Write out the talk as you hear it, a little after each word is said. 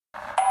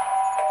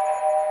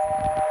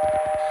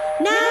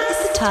Now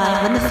is the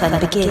time when the fun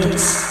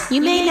begins. You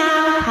may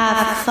now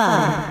have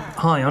fun.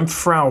 Hi, I'm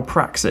Frau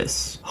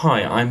Praxis.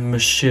 Hi, I'm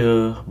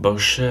Monsieur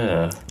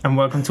Boucher. And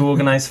welcome to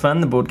Organised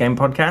Fun, the board game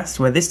podcast,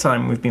 where this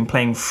time we've been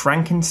playing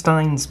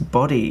Frankenstein's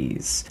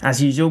Bodies.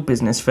 As usual,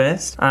 business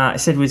first. I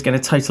said we was going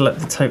to total up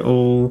the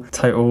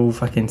total,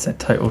 fucking said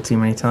total too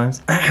many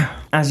times.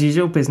 As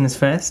usual, business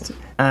first.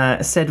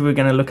 Said we were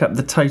going to look up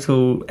the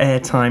total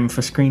airtime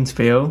for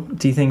Screenspiel.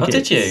 Do you think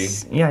did you?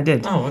 Yeah, I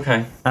did. Oh,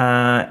 okay.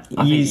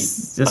 You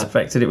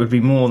suspected it would be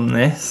more than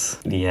this.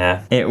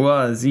 Yeah. It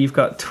was. You've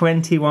got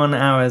 21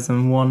 hours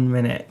and 1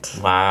 minute.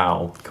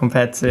 Wow.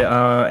 Compared to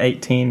our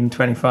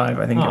 18:25,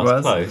 I think it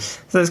was. Close.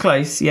 So it's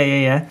close.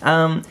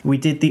 Yeah. We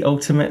did the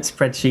ultimate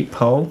spreadsheet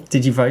poll.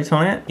 Did you vote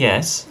on it?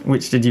 Yes.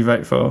 Which did you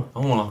vote for?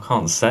 Oh, well, I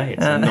can't say.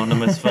 It's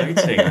anonymous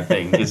voting, I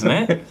think, isn't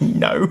it?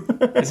 No.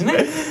 Isn't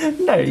it?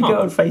 No, you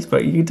go on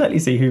Facebook, you can totally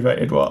see who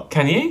voted what.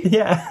 Can you?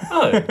 Yeah.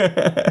 Oh,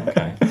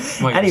 okay.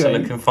 Might Anyway.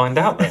 look and find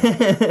out then.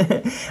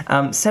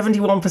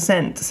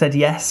 71% said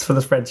yes for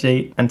the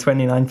spreadsheet and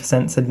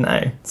 29% said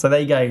no. So there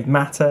you go.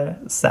 Matter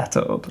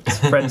settled.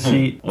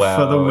 Spreadsheet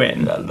for the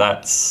win.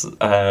 That's,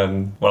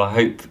 well, I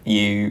hope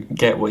you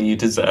get what you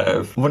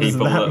deserve. What does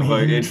People that mean?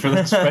 voted for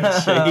the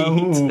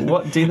spreadsheet. Ooh,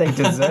 what do they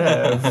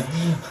deserve?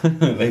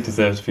 They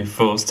deserve to be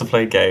forced to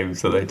play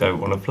games that they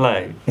don't want to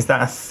play. Is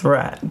that a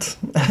threat?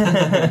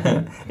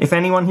 If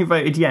anyone who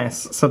voted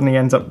yes suddenly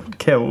ends up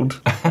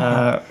killed,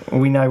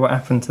 we know what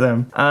happened to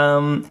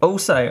them.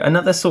 Also,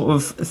 another sort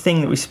of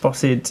thing that we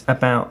spotted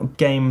about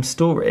game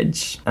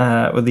storage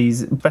were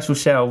these special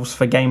shelves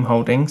for game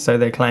holding, so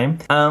they claim.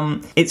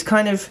 It's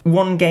kind of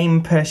one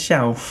game per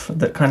shelf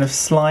that kind of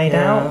slide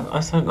out.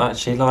 I don't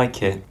actually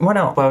like it. Why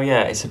not? Well,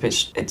 yeah,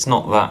 it's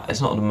not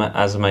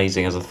as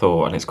amazing as I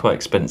thought, and it's quite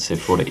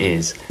expensive for what it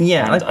is.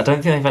 Yeah, and I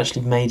don't think they've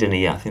actually made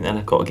any yet. I think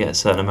they've got to get a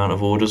certain amount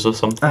of orders or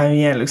something. Oh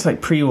yeah, it looks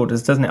like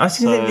pre-orders, doesn't it? I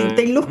see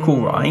they look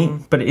all right,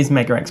 but it is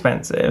mega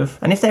expensive.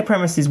 And if their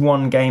premise is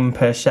one game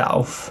per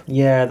shelf,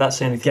 Yeah, that's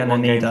the only thing. Gonna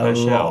One game need a per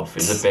shelf lot.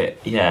 is a bit.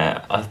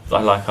 Yeah, I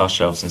like our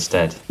shelves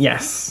instead.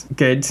 yes,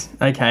 good.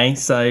 Okay,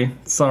 so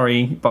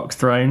sorry, Box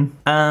Throne.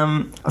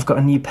 I've got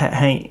a new pet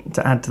hate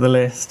to add to the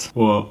list.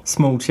 What?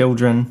 Small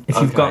children. If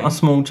you've got Okay. a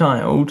small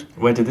child,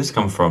 Where did this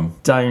come from?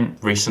 don't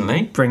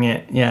Recently? bring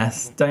it.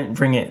 Yes, don't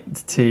bring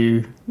it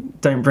to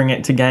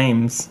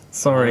games.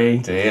 Sorry.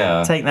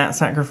 Dear. Take that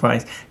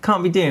sacrifice.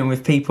 Can't be doing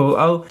with people,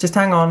 oh, just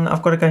hang on,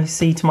 I've got to go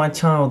see to my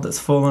child that's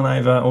fallen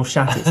over or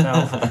shat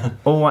itself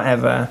or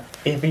whatever.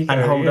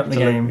 And hold up the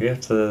game. You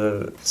have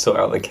to sort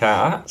out the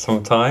cat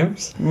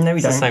sometimes. No, we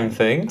It's don't. the same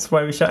thing. That's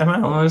why we shut him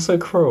out. Oh, it's so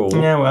cruel.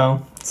 Yeah,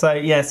 well. So,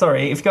 yeah,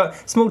 sorry. If you've got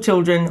small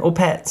children or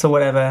pets or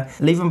whatever,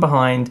 leave them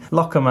behind,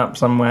 lock them up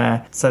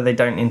somewhere so they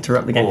don't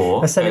interrupt the game.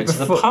 Or I said go it to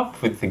the before. pub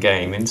with the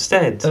game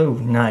instead. Oh,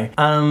 no.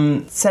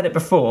 Said it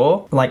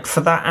before, like,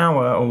 for that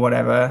hour or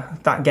whatever,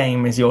 that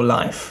game is your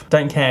life.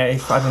 Don't care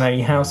if, I don't know,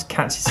 your house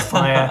catches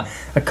fire,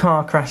 a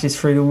car crashes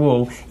through the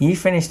wall. You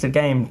finish the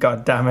game,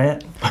 god damn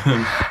it.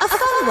 A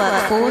fun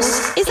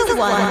workforce is a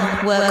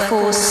one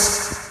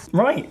workforce.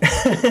 Right.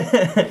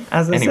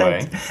 As I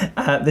Anyway.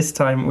 said, this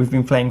time we've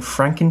been playing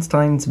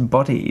Frankenstein's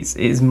Bodies.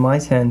 It is my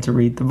turn to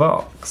read the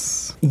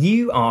box.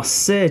 You are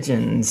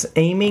surgeons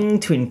aiming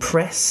to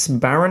impress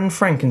Baron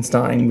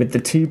Frankenstein with the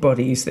two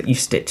bodies that you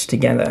stitch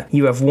together.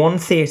 You have one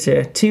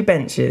theatre, two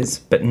benches,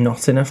 but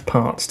not enough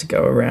parts to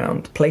go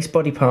around. Place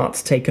body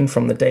parts taken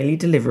from the daily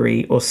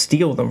delivery or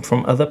steal them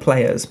from other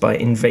players by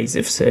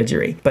invasive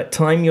surgery. But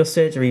time your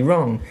surgery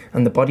wrong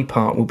and the body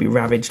part will be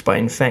ravaged by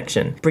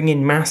infection. Bring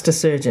in master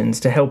surgeons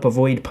to help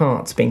avoid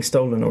parts being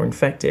stolen or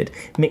infected.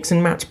 Mix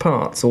and match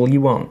parts all you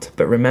want,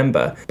 but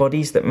remember,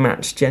 bodies that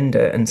match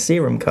gender and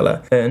serum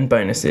colour earn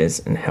bonuses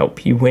and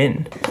help you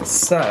win.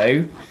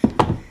 So,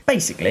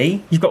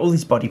 basically, you've got all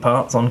these body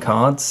parts on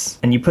cards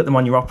and you put them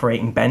on your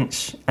operating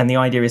bench, and the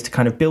idea is to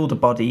kind of build a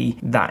body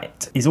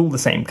that is all the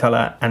same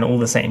colour and all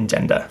the same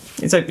gender.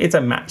 It's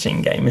a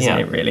matching game, isn't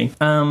it, really?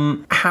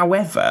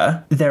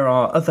 However, there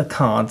are other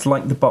cards,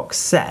 like the box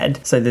said.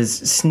 So there's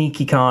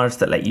sneaky cards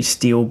that let you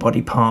steal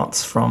body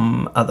parts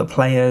from other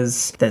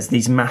players. There's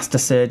these master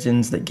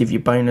surgeons that give you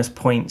bonus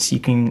points. You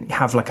can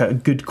have like a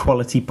good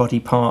quality body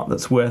part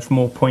that's worth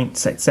more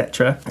points,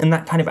 etc. And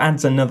that kind of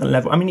adds another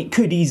level. I mean, it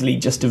could easily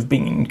just have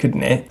been,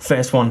 couldn't it?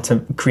 First one to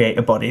create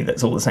a body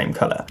that's all the same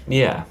colour.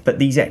 Yeah. But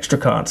these extra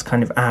cards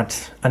kind of add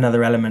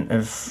another element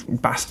of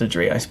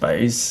bastardry, I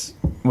suppose,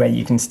 where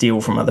you can steal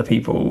from other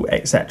people,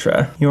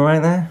 etc. You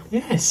alright there?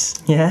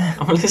 Yes. Yeah?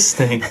 I'm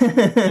listening.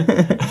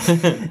 It's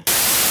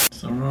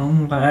the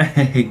wrong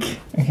leg.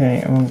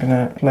 Okay, I'm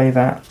gonna play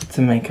that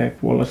to make a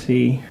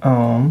quality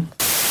arm.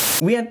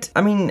 We had,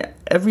 I mean,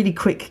 a really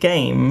quick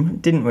game,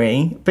 didn't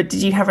we? But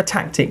did you have a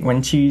tactic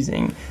when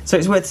choosing? So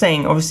it's worth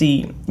saying,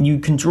 obviously, you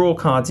can draw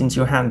cards into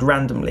your hand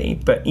randomly,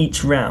 but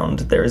each round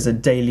there is a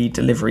daily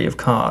delivery of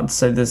cards.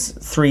 So there's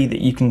 3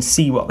 that you can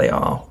see what they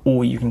are,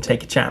 or you can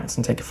take a chance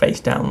and take a face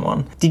down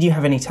one. Did you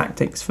have any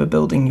tactics for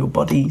building your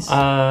bodies?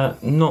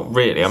 Not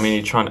really. I mean,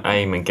 you're trying to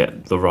aim and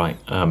get the right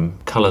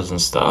colours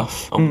and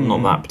stuff. I'm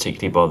not that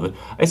particularly bothered.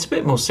 It's a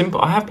bit more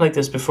simple. I have played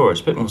this before.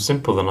 It's a bit more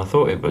simple than I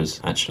thought it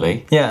was,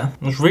 actually. Yeah.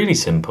 It was really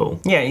simple.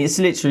 Yeah, it's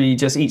literally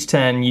just each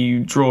turn you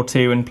draw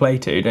 2 and play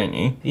 2, don't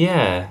you?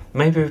 Yeah.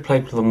 Maybe we've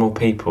played with more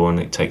people and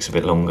it takes a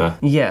bit longer.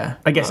 Yeah,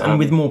 I guess, and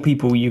with more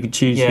people you could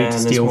choose who to and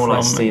steal there's more from.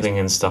 like stealing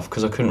and stuff,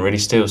 because I couldn't really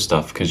steal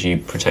stuff because you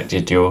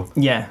protected your...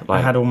 Yeah,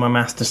 I had all my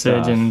master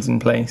surgeons in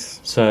place.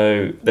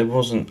 So there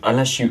wasn't...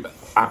 Unless you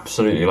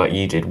absolutely, like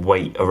you did,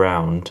 wait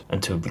around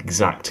until the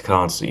exact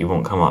cards that you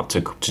want come up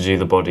to do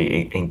the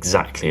body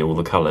exactly all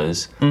the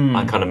colours.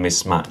 I kind of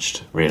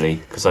mismatched, really,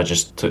 because I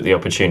just took the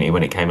opportunity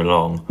when it came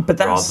along,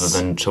 rather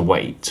than to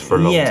wait for a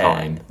long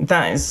time.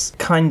 That is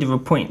kind of a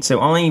point. So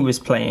I was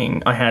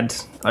playing, I had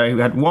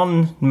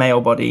 1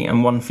 male body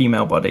and 1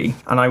 female body,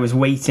 and I was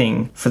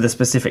waiting for the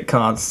specific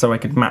cards so I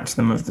could match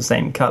them of the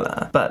same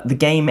colour. But the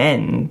game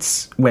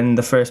ends when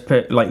the first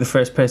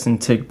person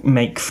to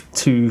make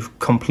 2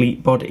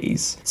 complete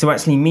bodies. So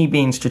actually, me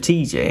being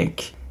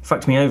strategic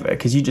fucked me over,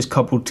 because you just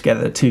cobbled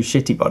together 2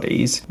 shitty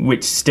bodies,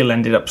 which still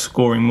ended up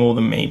scoring more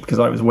than me because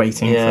I was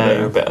waiting for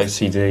you're a bit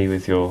OCD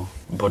with your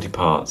body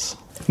parts.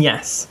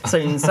 Yes. So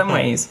in some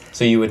ways...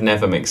 So you would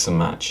never mix and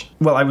match?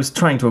 Well, I was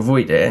trying to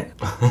avoid it,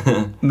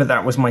 but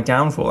that was my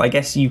downfall. I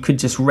guess you could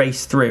just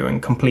race through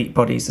and complete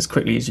bodies as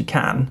quickly as you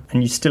can,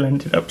 and you still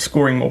ended up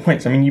scoring more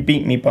points. I mean, you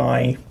beat me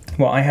by...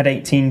 Well, I had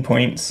 18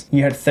 points,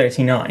 you had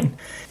 39.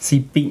 So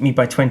you beat me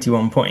by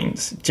 21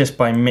 points just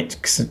by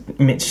mishmashing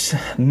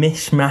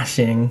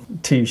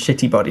 2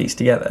 shitty bodies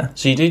together.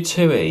 So you do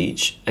 2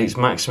 each, it's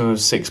maximum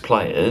of 6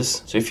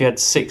 players. So if you had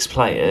 6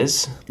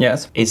 players,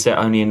 yes, is there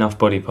only enough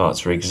body parts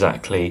for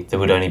exactly... There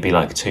would only be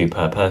like 2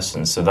 per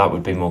person, so that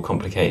would be a more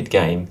complicated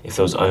game if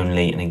there was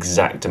only an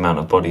exact amount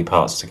of body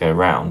parts to go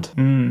round.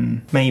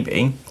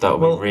 Maybe. That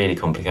would be really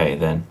complicated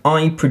then.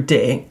 I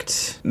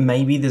predict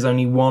maybe there's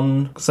only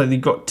 1... So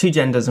they've got 2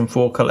 genders and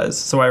 4 colours,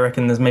 so I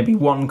reckon there's maybe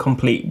 1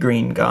 complete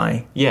green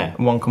guy,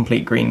 1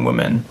 complete green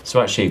woman.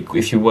 So actually,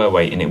 if you were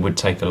waiting, it would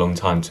take a long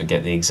time to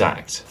get the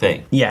exact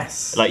thing.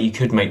 Yes. Like, you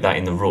could make that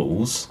in the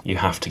rules. You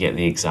have to get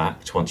the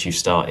exact once you've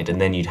started, and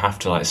then you'd have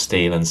to like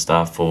steal and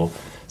stuff, or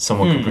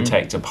someone could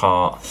protect a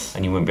part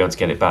and you wouldn't be able to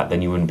get it back,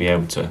 then you wouldn't be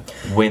able to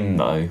win,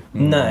 though.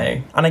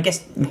 No. And I guess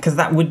because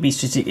that would be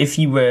strategic if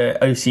you were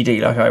OCD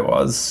like I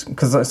was,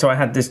 because so I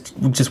had this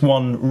just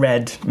 1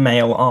 red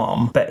male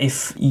arm, but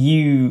if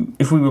we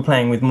were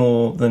playing with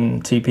more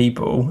than 2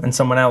 people and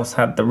someone else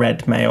had the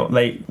red male,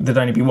 there'd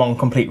only be 1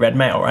 complete red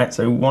male, right?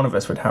 So one of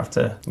us would have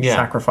to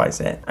sacrifice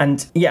it.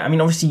 And I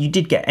mean, obviously you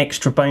did get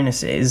extra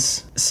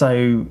bonuses,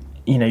 so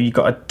you know, you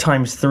got a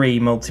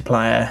 ×3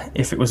 multiplier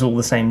if it was all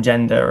the same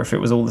gender or if it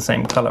was all the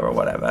same colour or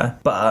whatever.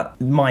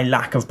 But my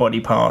lack of body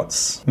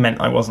parts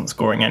meant I wasn't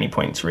scoring any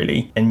points,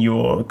 really. And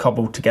your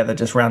cobbled together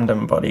just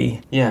random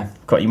body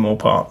got you more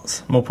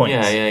points.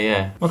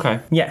 Yeah. Okay.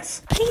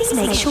 Yes. Please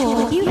make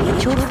sure you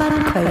hit your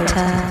fun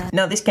quota.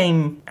 Now, this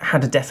game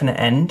had a definite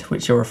end,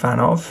 which you're a fan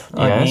of,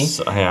 aren't you?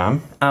 Yes, I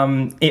am.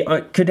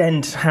 It could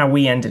end how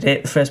we ended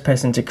it, the first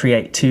person to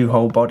create 2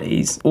 whole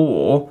bodies,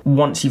 or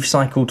once you've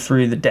cycled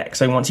through the deck,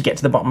 so once you get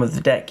to the bottom of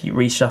the deck, you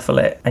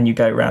reshuffle it and you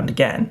go round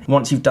again.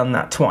 Once you've done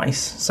that twice,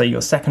 so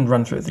your second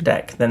run through the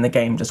deck, then the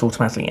game just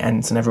automatically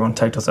ends and everyone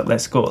totals up their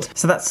scores.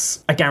 So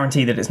that's a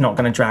guarantee that it's not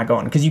going to drag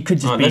on, because you could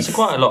just There's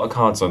quite a lot of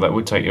cards, though, that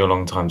would take you a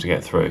long time to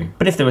get through.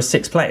 But if there were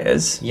 6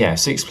 players... Yeah,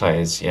 6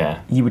 players,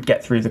 you would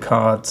get through the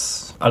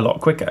cards a lot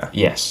quicker.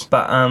 Yes.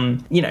 But,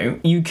 you know,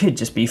 you could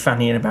just be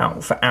fannying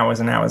about for hours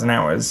and hours and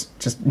hours,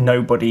 just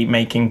nobody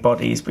making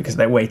bodies because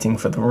they're waiting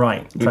for the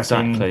right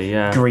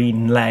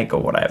green leg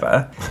or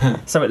whatever.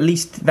 So at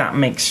least that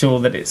makes sure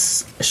that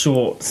it's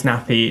short,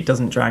 snappy, it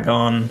doesn't drag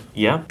on,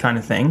 kind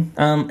of thing.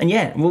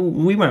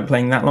 We weren't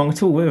playing that long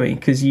at all, were we?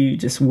 Because you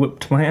just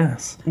whooped my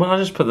ass. Well, I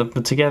just put them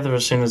together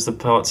as soon as the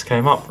parts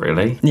came up,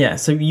 really. Yeah,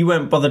 so you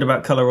weren't bothered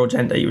about colour or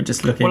gender, you were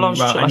just looking...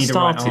 Well, I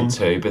started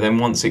to, but then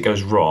once it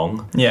goes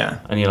wrong... Yeah.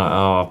 And you're like,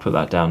 I'll put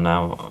that down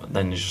now.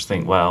 Then you just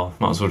think, well,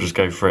 might as well just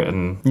go for it.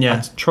 And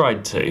I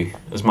tried to,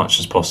 as much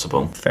as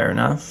possible. Fair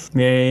enough.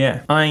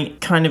 Yeah. I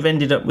kind of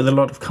ended up with a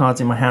lot of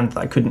cards in my hand that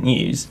I couldn't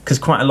use, because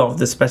quite a lot of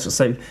the special...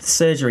 So,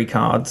 surgery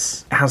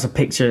cards has a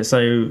picture, so,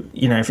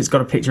 you know, if it's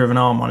got a picture of an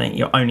arm on it,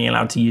 you're only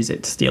allowed to use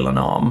it to steal an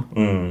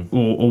arm.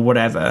 Or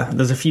whatever.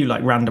 There's a few,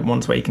 like, random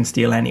ones where you can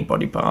steal any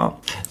body part.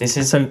 This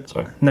is...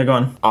 Sorry. No, go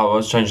on. Oh, I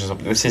was changing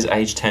something. This is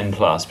age 10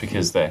 plus,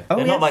 because they're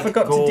not like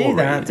forgot gory. To do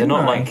that, they're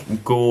not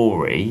like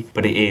gory,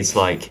 but it is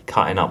like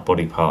cutting up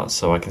body parts,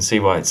 so I can see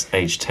why it's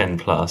age 10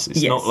 plus.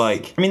 It's not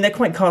like... I mean, they're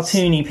quite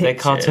cartoony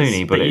pictures. They're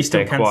cartoony, but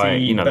they're quite,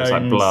 you know, there's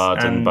like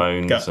blood and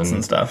bones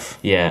and stuff.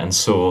 Yeah, and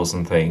sores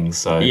and things.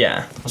 So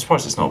Yeah. I'm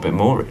surprised it's not a bit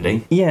more,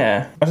 really.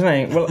 Yeah, I don't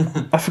know.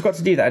 Well, I forgot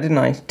to do that, didn't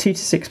I? 2 to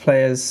 6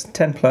 players,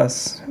 10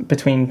 plus,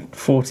 between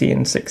 40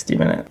 and 60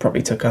 minutes.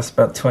 Probably took us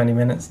about 20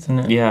 minutes, didn't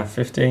it? Yeah.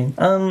 15.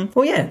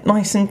 Well, yeah,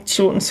 nice and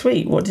short and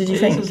sweet. What did you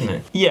think? It is, isn't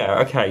it? Yeah,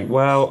 okay.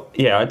 Well,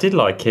 yeah, I did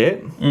like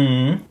it.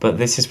 But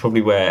this is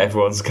probably where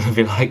everyone's going to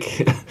be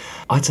like,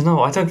 I don't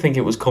know, I don't think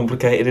it was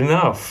complicated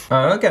enough.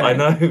 Oh, okay. I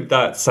know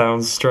that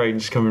sounds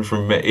strange coming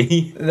from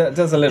me. That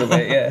does a little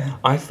bit, yeah.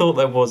 I thought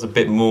there was a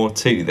bit more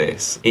to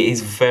this. It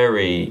is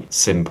very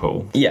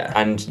simple. Yeah.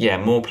 And yeah,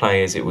 more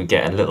players, it would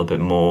get a little bit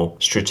more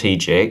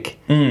strategic,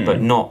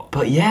 but not.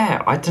 But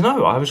yeah, I don't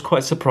know. I was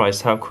quite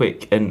surprised how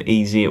quick and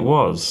easy it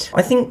was.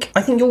 I think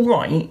you're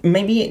right.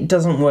 Maybe it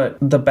doesn't work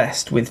the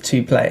best with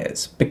 2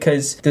 players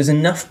because there's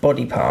enough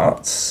body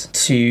parts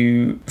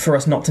for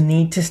us not to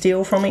need to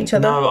steal from each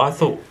other. No, I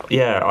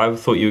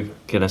thought you were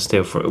gonna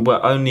steal from. Well,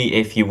 only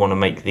if you want to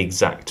make the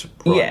exact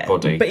right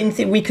body. But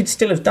we could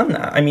still have done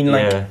that. I mean,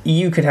 like,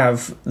 you could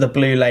have the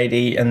blue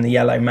lady and the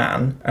yellow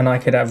man, and I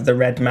could have the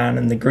red man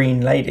and the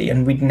green lady,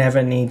 and we'd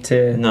never need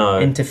to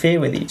interfere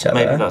with each other.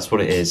 Maybe that's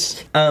what it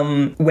is.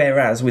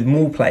 Whereas with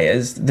more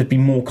players, there'd be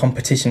more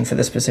competition for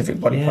the specific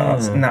body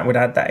parts, and that would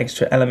add that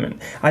extra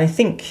element. I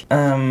think,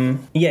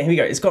 here we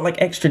go. It's got like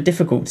extra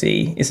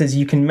difficulty. It says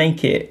you can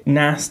make it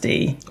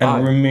nasty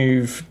and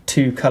remove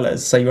 2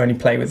 colours, so you only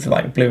play with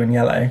like blue and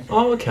yellow.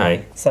 Oh,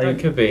 okay. So that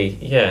could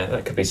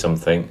be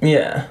something.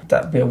 Yeah,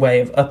 that'd be a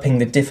way of upping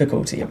the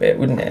difficulty a bit,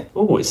 wouldn't it?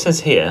 Oh, it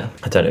says here,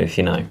 I don't know if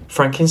you know,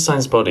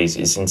 Frankenstein's Bodies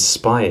is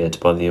inspired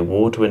by the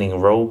award-winning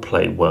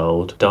role-play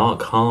world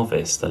Dark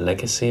Harvest, The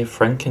Legacy of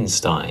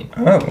Frankenstein.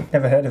 Oh,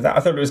 never heard of that. I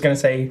thought it was going to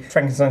say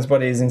Frankenstein's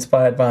Body is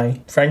inspired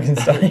by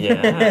Frankenstein.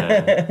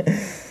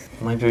 Yeah.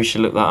 Maybe we should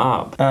look that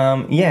up.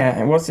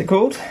 Yeah, what's it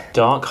called?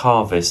 Dark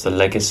Harvest, The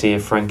Legacy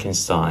of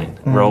Frankenstein,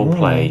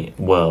 Roleplay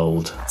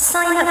World.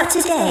 Sign up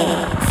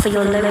today for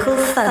your local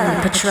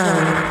fun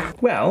patrol.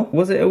 Well,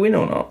 was it a win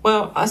or not?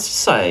 Well,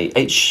 as I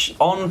say,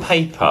 on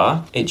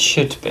paper, it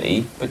should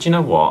be, but you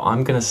know what?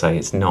 I'm going to say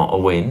it's not a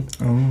win,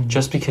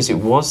 just because it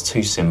was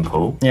too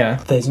simple. Yeah.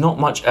 There's not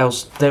much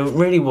else, there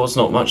really was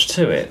not much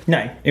to it.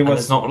 No, it was...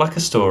 It's not like a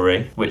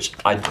story, which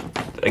I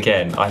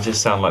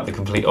just sound like the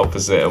complete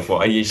opposite of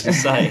what I usually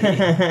say.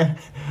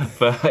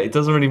 But it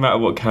doesn't really matter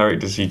what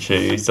characters you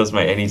choose. It doesn't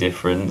make any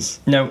difference.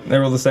 No,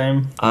 they're all the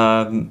same.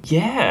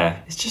 Yeah,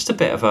 it's just a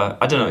bit of a...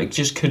 I don't know, it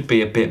just could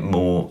be a bit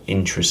more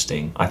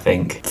interesting, I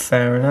think.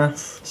 Fair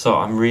enough. So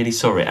I'm really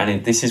sorry.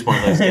 And this is one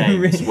of those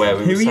games where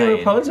we were saying... Who are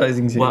you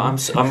apologising to? Well, I'm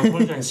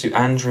apologising to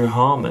Andrew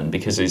Harmon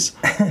because his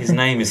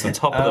name is the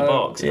top of the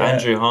box. Yeah.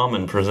 Andrew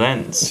Harmon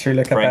presents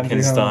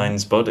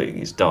Frankenstein's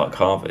Bodies, Dark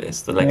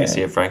Harvest, The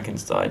Legacy of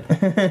Frankenstein.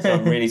 So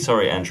I'm really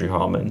sorry, Andrew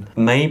Harmon.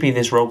 Maybe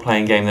this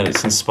role-playing game that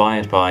it's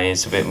inspired by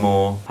has a bit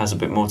more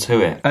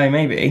to it. Oh,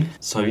 maybe.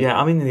 So yeah,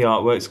 I mean the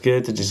artwork's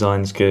good, the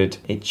design's good.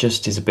 It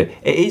just is a bit.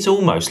 It is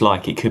almost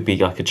like it could be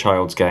like a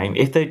child's game.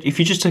 If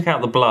you just took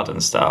out the blood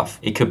and stuff,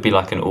 it could be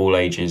like an all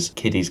ages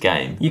kiddies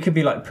game. You could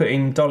be like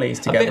putting dollies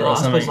together. A bit like,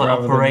 I suppose like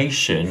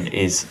Operation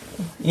is.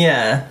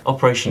 Yeah.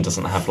 Operation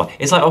doesn't have like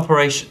it's like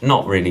Operation.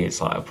 Not really.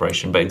 It's like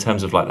Operation, but in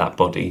terms of like that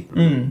body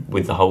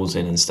with the holes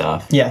in and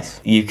stuff.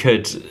 Yes. You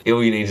could.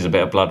 All you need is a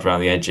bit of blood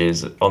around the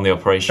edges on the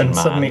Operation and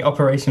man. Suddenly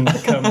Operation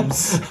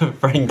becomes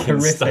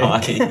Frankenstein.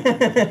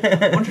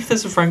 I wonder if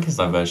there's a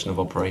Frankenstein version of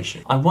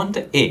Operation. I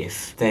wonder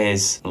if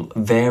there's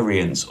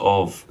variants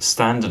of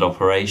standard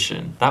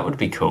Operation. That would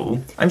be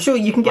cool. I'm sure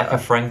you can get like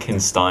a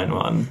Frankenstein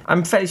one.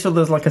 I'm fairly sure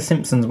there's like a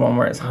Simpsons one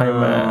where it's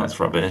Homer. That's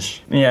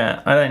rubbish.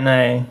 Yeah, I don't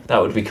know.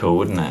 That would be cool,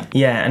 wouldn't it?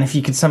 Yeah, and if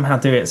you could somehow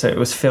do it so it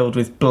was filled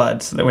with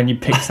blood, so that when you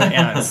picked something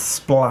out, it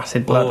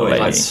splattered blood all over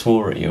you. Like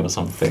swore at you or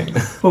something.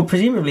 Well,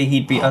 presumably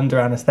he'd be under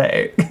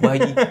anaesthetic. Well,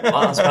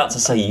 I was about to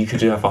say you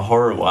could have a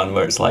horror one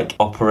where it's like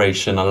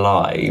Operation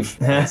Alive.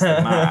 That's the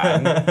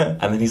man,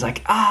 and then he's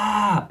like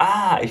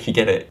if you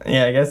get it.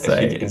 Yeah, I guess so.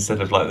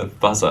 Instead of like the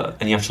buzzer,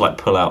 and you have to like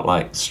pull out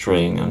like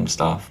string and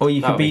stuff. Or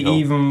you could be cool.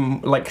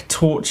 Even like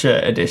torture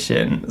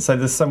edition. So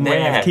there's some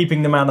way of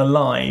keeping the man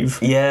alive.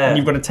 Yeah. And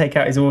you've got to take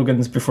out his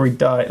organs before he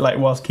dies, like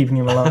whilst keeping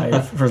him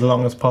alive for as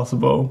long as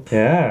possible.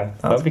 Yeah,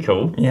 that'd be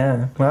cool.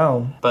 Yeah,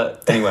 well.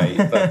 But anyway,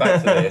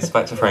 back to this,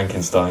 back to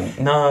Frankenstein.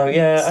 No,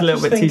 yeah, it's a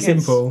little bit too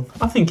simple.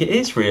 I think it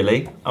is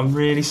really. I'm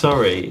really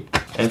sorry,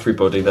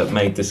 everybody that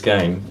made this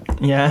game.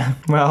 Yeah,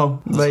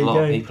 well, there you go. There's a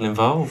lot of people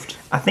involved.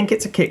 I think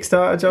it's a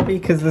Kickstarter, Jobby,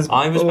 because there's...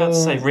 I was about to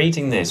say,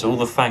 reading this, all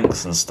the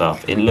thanks and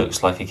stuff, it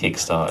looks like a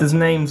Kickstarter. There's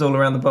names all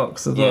around the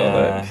box as well.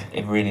 Yeah,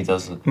 it really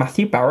does.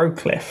 Matthew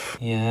Barrowcliff.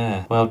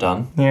 Yeah, well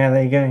done. Yeah,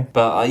 there you go.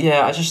 But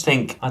I just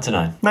think, I don't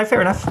know. No,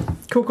 fair enough.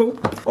 Cool.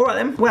 All right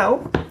then,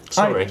 well...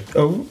 Sorry.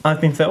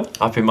 I've been Phil.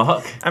 I've been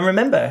Mark. And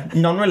remember,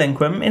 non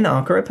relinquum in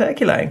arca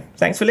opercule.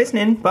 Thanks for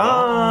listening.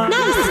 Bye.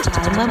 Now's the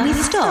time when we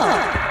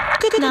stop.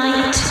 Good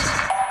night.